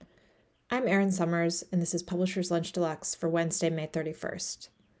I'm Erin Summers, and this is Publisher's Lunch Deluxe for Wednesday, May 31st.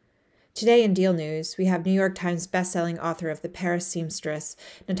 Today in Deal News, we have New York Times bestselling author of The Paris Seamstress,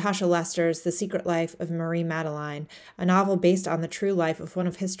 Natasha Lester's The Secret Life of Marie Madeleine, a novel based on the true life of one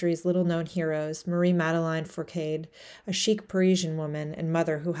of history's little-known heroes, Marie Madeleine Fourcade, a chic Parisian woman and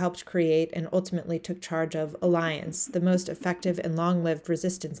mother who helped create and ultimately took charge of Alliance, the most effective and long-lived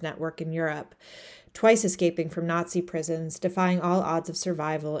resistance network in Europe, twice escaping from Nazi prisons, defying all odds of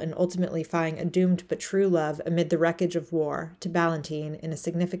survival, and ultimately finding a doomed but true love amid the wreckage of war to Ballantine in a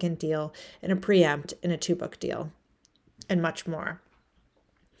significant deal, in a preempt, in a two-book deal, and much more.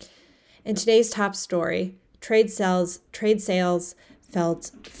 In today's top story, trade sales fell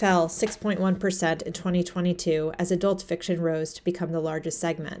 6.1% in 2022 as adult fiction rose to become the largest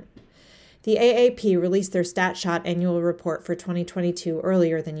segment. The AAP released their StatShot annual report for 2022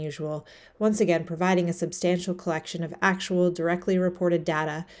 earlier than usual, once again providing a substantial collection of actual, directly reported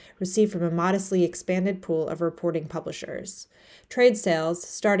data received from a modestly expanded pool of reporting publishers. Trade sales,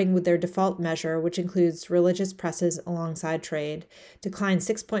 starting with their default measure, which includes religious presses alongside trade, declined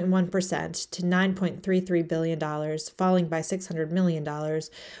 6.1% to $9.33 billion, falling by $600 million,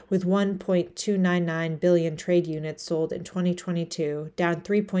 with 1.299 billion trade units sold in 2022, down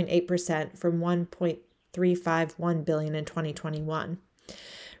 3.8% from 1.351 billion in 2021.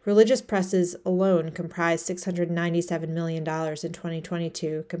 Religious presses alone comprised $697 million in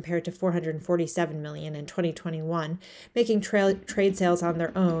 2022 compared to $447 million in 2021, making trade sales on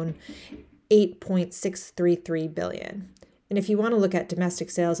their own $8.633 billion. And if you want to look at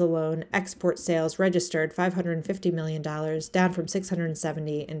domestic sales alone, export sales registered $550 million, down from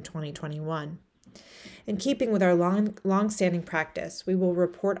 $670 in 2021. In keeping with our long-standing practice, we will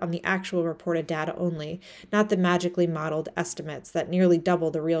report on the actual reported data only, not the magically modeled estimates that nearly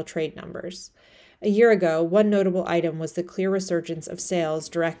double the real trade numbers. A year ago, one notable item was the clear resurgence of sales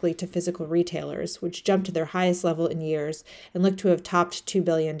directly to physical retailers, which jumped to their highest level in years and looked to have topped $2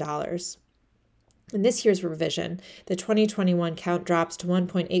 billion. In this year's revision, the 2021 count drops to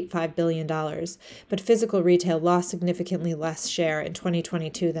 $1.85 billion, but physical retail lost significantly less share in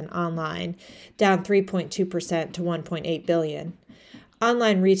 2022 than online, down 3.2% to $1.8 billion.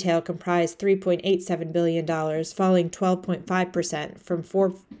 Online retail comprised $3.87 billion, falling 12.5% from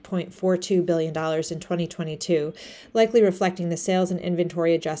 $4.42 billion in 2022, likely reflecting the sales and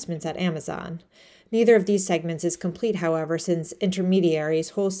inventory adjustments at Amazon. Neither of these segments is complete, however, since intermediaries,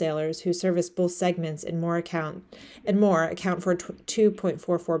 wholesalers who service both segments and more account for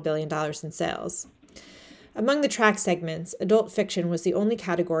 $2.44 billion in sales. Among the track segments, adult fiction was the only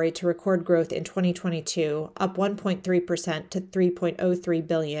category to record growth in 2022, up 1.3% to $3.03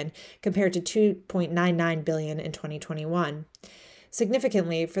 billion compared to $2.99 billion in 2021.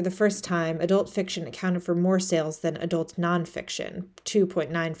 Significantly, for the first time, adult fiction accounted for more sales than adult nonfiction,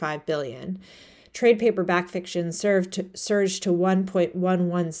 $2.95 billion. Trade paperback fiction surged to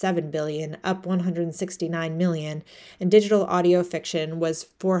 $1.117 billion, up $169 million, and digital audio fiction was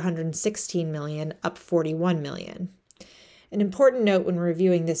 $416 million, up $41 million. An important note when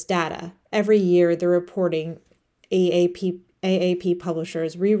reviewing this data: every year the reporting AAP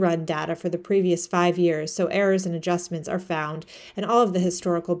publishers rerun data for the previous 5 years, so errors and adjustments are found, and all of the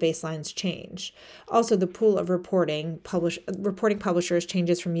historical baselines change. Also, the pool of reporting publishers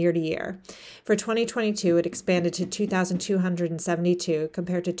changes from year to year. For 2022, it expanded to 2,272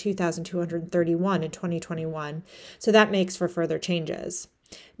 compared to 2,231 in 2021, so that makes for further changes.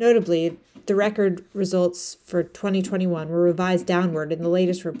 Notably, the record results for 2021 were revised downward in the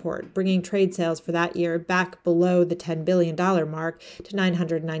latest report, bringing trade sales for that year back below the $10 billion mark to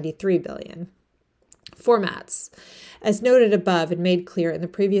 $993 billion. Formats. As noted above and made clear in the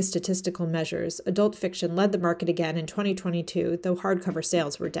previous statistical measures, adult fiction led the market again in 2022, though hardcover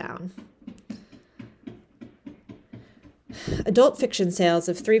sales were down. Adult fiction sales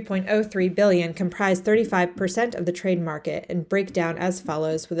of $3.03 billion comprise 35% of the trade market and break down as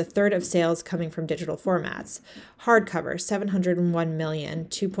follows, with a third of sales coming from digital formats. Hardcover, $701 million,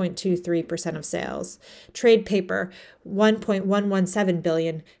 2.23% of sales. Trade paper, $1.117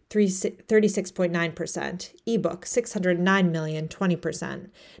 billion, 36.9%. Ebook, $609 million, 20%.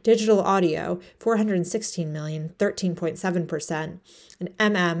 Digital audio, $416 million, 13.7%. And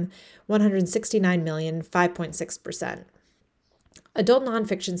 $169 million, 5.6%. Adult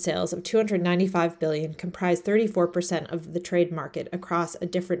nonfiction sales of $295 billion comprise 34% of the trade market across a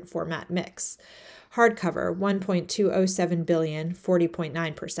different format mix. Hardcover, $1.207 billion,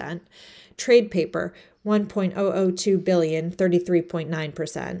 40.9%. Trade paper, $1.002 billion,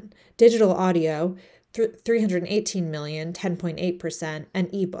 33.9%. Digital audio, $318 million, 10.8%.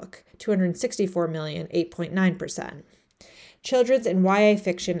 And ebook, $264 million, 8.9%. Children's and YA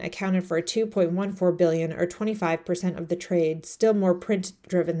fiction accounted for $2.14 billion, or 25% of the trade, still more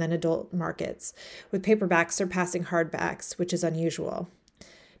print-driven than adult markets, with paperbacks surpassing hardbacks, which is unusual.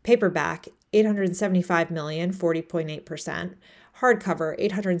 Paperback, $875 million, 40.8%. Hardcover,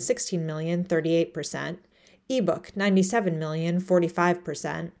 $816 million, 38%. Ebook, $97 million,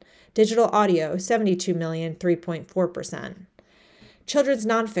 45%. Digital audio, $72 million, 3.4%. Children's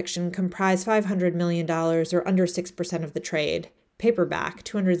nonfiction comprised $500 million, or under 6% of the trade. Paperback,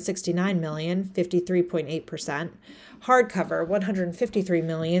 $269 million, 53.8%. Hardcover, $153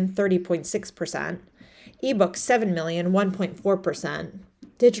 million, 30.6%. Ebook, $7 million, 1.4%.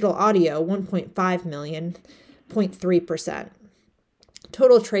 Digital audio, $1.5 million, 0.3%.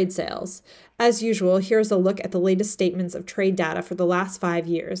 Total trade sales. As usual, here's a look at the latest statements of trade data for the last 5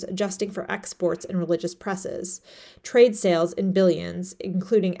 years, adjusting for exports and religious presses. Trade sales in billions,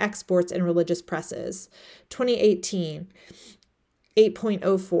 including exports and religious presses. 2018,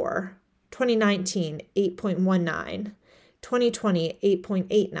 8.04. 2019, 8.19. 2020,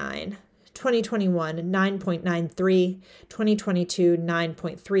 8.89. 2021, 9.93. 2022,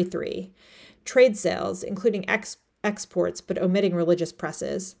 9.33. Trade sales, including exports but omitting religious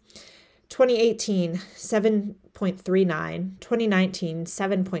presses. 2018, 7.39, 2019,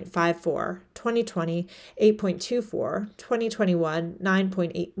 7.54, 2020, 8.24, 2021,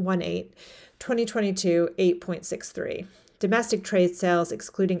 9.18, 2022, 8.63. Domestic trade sales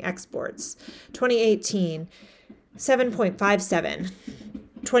excluding exports. 2018, 7.57,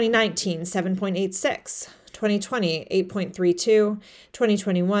 2019, 7.86. 2020, 8.32,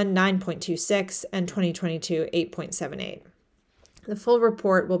 2021, 9.26, and 2022, 8.78. The full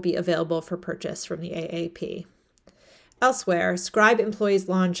report will be available for purchase from the AAP. Elsewhere, Scribe employees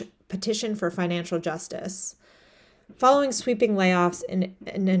launch Petition for Financial Justice. Following sweeping layoffs and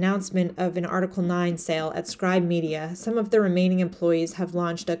an announcement of an Article 9 sale at Scribe Media, some of the remaining employees have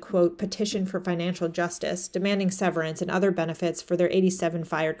launched a, quote, petition for financial justice, demanding severance and other benefits for their 87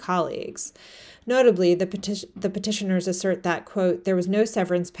 fired colleagues. Notably, the petitioners assert that, quote, there was no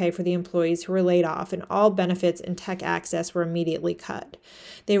severance pay for the employees who were laid off and all benefits and tech access were immediately cut.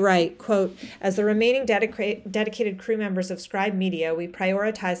 They write, quote, as the remaining dedicated crew members of Scribe Media, we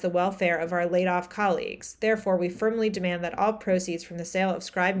prioritize the welfare of our laid-off colleagues. Therefore, we firmly demand that all proceeds from the sale of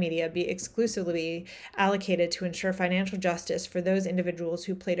Scribe Media be exclusively allocated to ensure financial justice for those individuals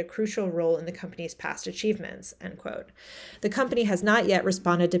who played a crucial role in the company's past achievements, end quote. The company has not yet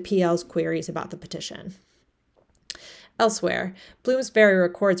responded to PL's queries about the petition. Elsewhere, Bloomsbury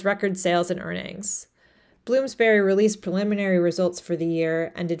records record sales and earnings. Bloomsbury released preliminary results for the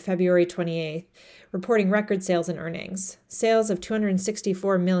year ended February 28th, reporting record sales and earnings. Sales of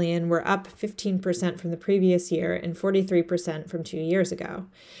 $264 million were up 15% from the previous year and 43% from 2 years ago.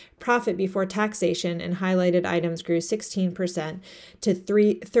 Profit before taxation and highlighted items grew 16% to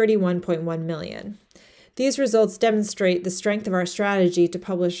 $31.1 million. These results demonstrate the strength of our strategy to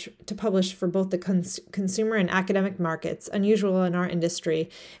publish for both the consumer and academic markets, unusual in our industry,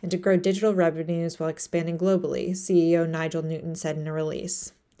 and to grow digital revenues while expanding globally, CEO Nigel Newton said in a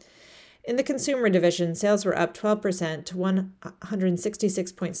release. In the consumer division, sales were up 12% to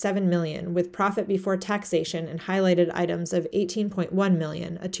 $166.7 million, with profit before taxation and highlighted items of $18.1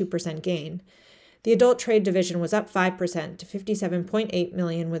 million, a 2% gain. The adult trade division was up 5% to $57.8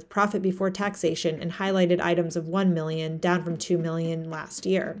 million, with profit before taxation and highlighted items of $1 million, down from $2 million last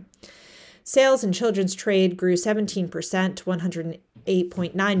year. Sales in children's trade grew 17% to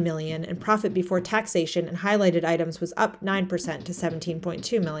 $108.9 million, and profit before taxation and highlighted items was up 9% to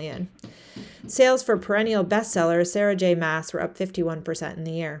 $17.2 million. Sales for perennial bestseller Sarah J. Maas were up 51% in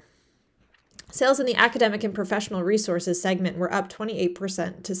the year. Sales in the academic and professional resources segment were up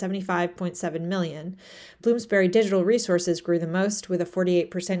 28% to $75.7 million. Bloomsbury Digital Resources grew the most, with a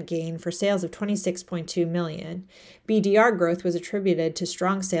 48% gain for sales of $26.2 million. BDR growth was attributed to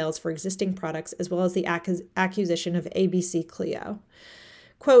strong sales for existing products as well as the acquisition of ABC Clio.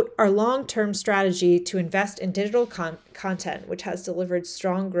 Quote, our long-term strategy to invest in digital content, which has delivered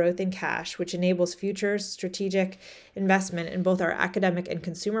strong growth in cash, which enables future strategic investment in both our academic and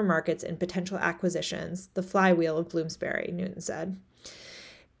consumer markets and potential acquisitions, the flywheel of Bloomsbury, Newton said.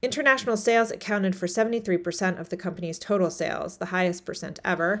 International sales accounted for 73% of the company's total sales, the highest percent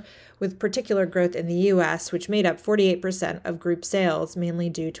ever, with particular growth in the U.S., which made up 48% of group sales, mainly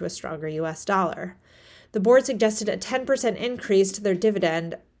due to a stronger U.S. dollar. The board suggested a 10% increase to their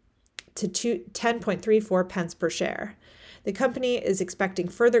dividend to 10.34 pence per share. The company is expecting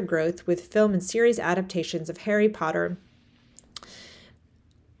further growth with film and series adaptations of Harry Potter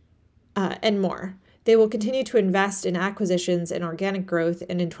and more. They will continue to invest in acquisitions and organic growth,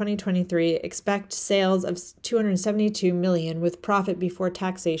 and in 2023 expect sales of $272 million with profit before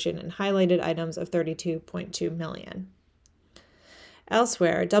taxation and highlighted items of $32.2 million.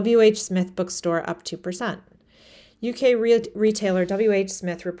 Elsewhere, WH Smith Bookstore up 2%. UK retailer WH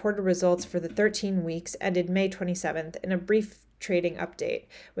Smith reported results for the 13 weeks ended May 27th in a brief trading update,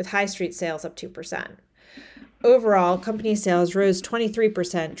 with high street sales up 2%. Overall, company sales rose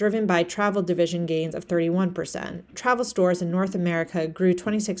 23%, driven by travel division gains of 31%. Travel stores in North America grew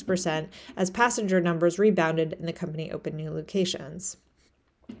 26% as passenger numbers rebounded and the company opened new locations.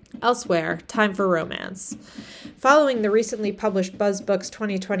 Elsewhere, time for romance. Following the recently published BuzzBooks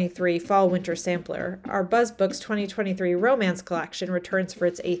 2023 Fall-Winter Sampler, our BuzzBooks 2023 Romance Collection returns for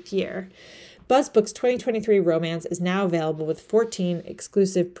its 8th year. BuzzBooks 2023 Romance is now available with 14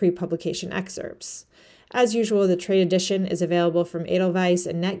 exclusive pre-publication excerpts. As usual, the trade edition is available from Edelweiss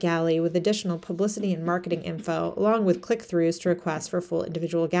and NetGalley with additional publicity and marketing info, along with click-throughs to request for full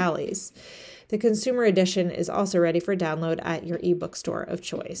individual galleys. The consumer edition is also ready for download at your ebook store of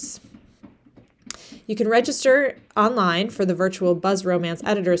choice. You can register online for the virtual Buzz Romance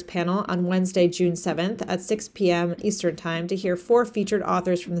Editors Panel on Wednesday, June 7th at 6 p.m. Eastern Time to hear 4 featured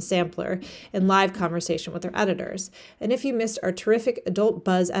authors from the sampler in live conversation with their editors. And if you missed our terrific Adult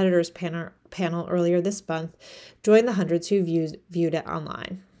Buzz Editors panel earlier this month, join the hundreds who viewed it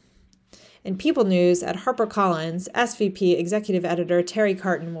online. In People News, at HarperCollins, SVP Executive Editor Terry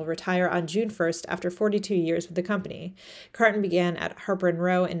Carton will retire on June 1st after 42 years with the company. Carton began at Harper &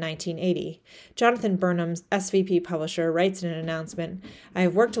 Row in 1980. Jonathan Burnham, SVP Publisher, writes in an announcement, "I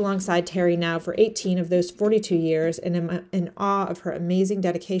have worked alongside Terry now for 18 of those 42 years and am in awe of her amazing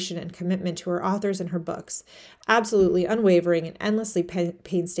dedication and commitment to her authors and her books. Absolutely unwavering and endlessly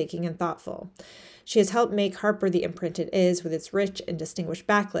painstaking and thoughtful. She has helped make Harper the imprint it is with its rich and distinguished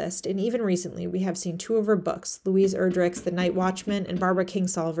backlist, and even recently we have seen 2 of her books, Louise Erdrich's The Night Watchman and Barbara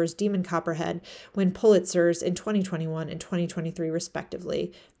Kingsolver's Demon Copperhead, win Pulitzers in 2021 and 2023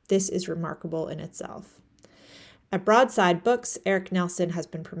 respectively. This is remarkable in itself." At Broadside Books, Eric Nelson has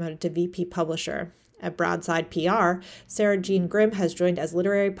been promoted to VP Publisher. At Broadside PR, Sarah Jean Grimm has joined as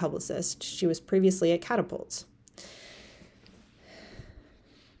literary publicist. She was previously at Catapult.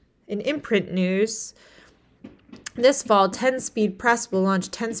 In imprint news, this fall, 10 Speed Press will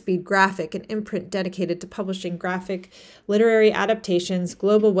launch 10 Speed Graphic, an imprint dedicated to publishing graphic literary adaptations,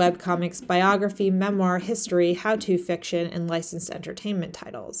 global webcomics, biography, memoir, history, how-to fiction, and licensed entertainment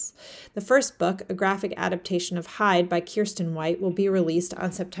titles. The first book, a graphic adaptation of Hyde by Kirsten White, will be released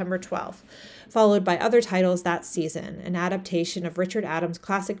on September 12th, followed by other titles that season, an adaptation of Richard Adams'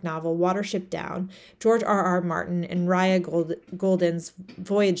 classic novel Watership Down, George R.R. Martin and Raya Golden's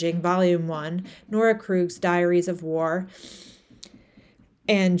Voyaging, Volume 1, Nora Krug's Diaries of War,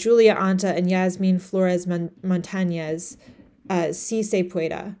 and Julia Anta and Yasmin Flores Montañez, Si Se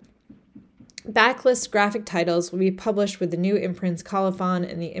Pueda. Backlist graphic titles will be published with the new imprint's colophon,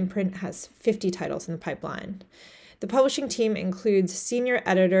 and the imprint has 50 titles in the pipeline. The publishing team includes senior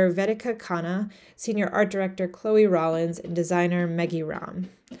editor Vedika Khanna, senior art director Chloe Rollins, and designer Meggie Ram.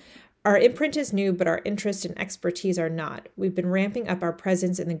 Our imprint is new, but our interest and expertise are not. We've been ramping up our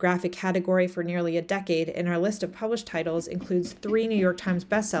presence in the graphic category for nearly a decade, and our list of published titles includes 3 New York Times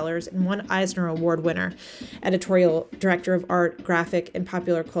bestsellers and 1 Eisner Award winner, editorial director of art, graphic, and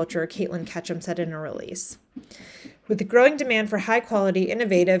popular culture Caitlin Ketchum said in a release. With the growing demand for high-quality,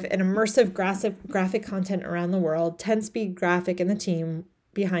 innovative, and immersive graphic content around the world, 10 Speed Graphic and the team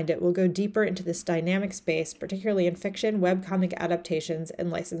behind it will go deeper into this dynamic space, particularly in fiction, webcomic adaptations, and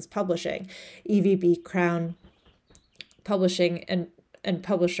licensed publishing. EVB Crown Publishing and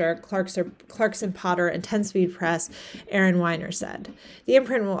publisher Clarkson Potter and 10 Speed Press, Aaron Weiner said. The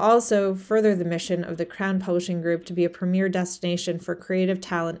imprint will also further the mission of the Crown Publishing Group to be a premier destination for creative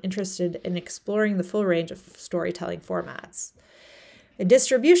talent interested in exploring the full range of storytelling formats. In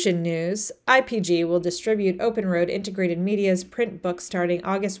distribution news, IPG will distribute Open Road Integrated Media's print book starting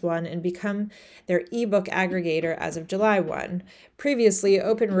August 1 and become their ebook aggregator as of July 1. Previously,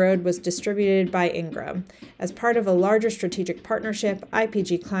 Open Road was distributed by Ingram. As part of a larger strategic partnership,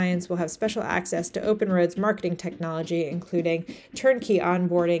 IPG clients will have special access to Open Road's marketing technology, including turnkey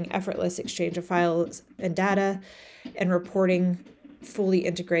onboarding, effortless exchange of files and data, and reporting fully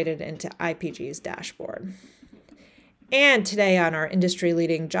integrated into IPG's dashboard. And today on our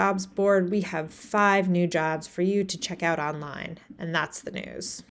industry-leading jobs board, we have 5 new jobs for you to check out online, and that's the news.